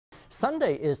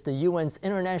Sunday is the UN's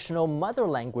International Mother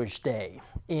Language Day.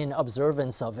 In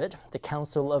observance of it, the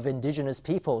Council of Indigenous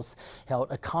Peoples held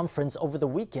a conference over the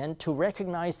weekend to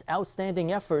recognize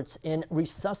outstanding efforts in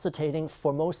resuscitating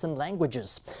Formosan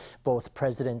languages. Both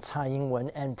President Tsai Ing-wen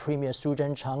and Premier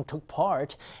Tseng-chang took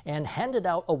part and handed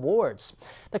out awards.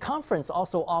 The conference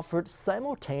also offered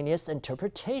simultaneous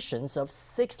interpretations of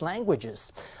 6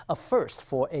 languages, a first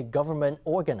for a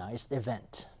government-organized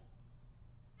event.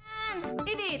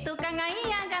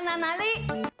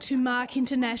 To mark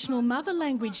International Mother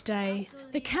Language Day,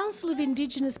 the Council of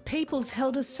Indigenous Peoples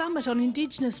held a summit on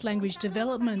Indigenous language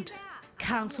development.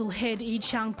 Council head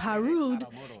Icyang Parod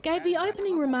gave the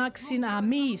opening remarks in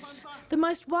Amis, the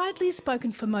most widely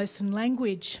spoken Formosan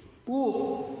language.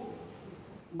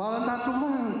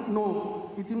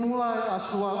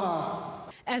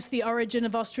 As the origin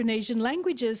of Austronesian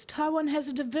languages, Taiwan has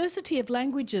a diversity of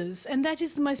languages, and that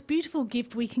is the most beautiful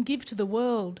gift we can give to the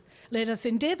world. Let us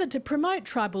endeavour to promote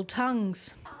tribal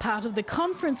tongues. Part of the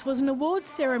conference was an awards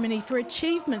ceremony for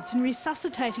achievements in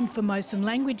resuscitating Formosan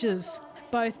languages.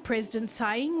 Both President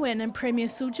Tsai Ing-wen and Premier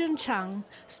Tseng-chang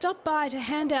stopped by to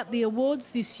hand out the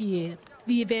awards this year.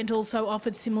 The event also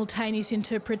offered simultaneous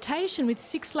interpretation with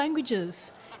 6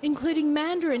 languages, including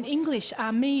Mandarin, English,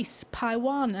 Amis,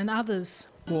 Taiwan and others.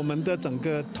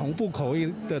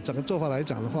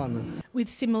 With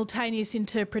simultaneous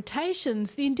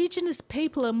interpretations, the Indigenous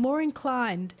people are more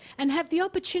inclined and have the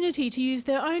opportunity to use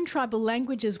their own tribal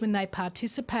languages when they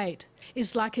participate.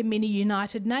 It's like a mini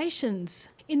United Nations.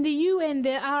 In the UN,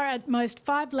 there are at most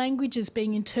 5 languages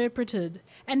being interpreted,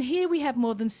 and here we have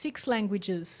more than 6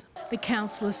 languages. The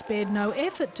Council has spared no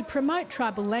effort to promote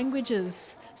tribal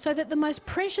languages so that the most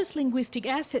precious linguistic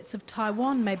assets of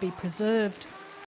Taiwan may be preserved.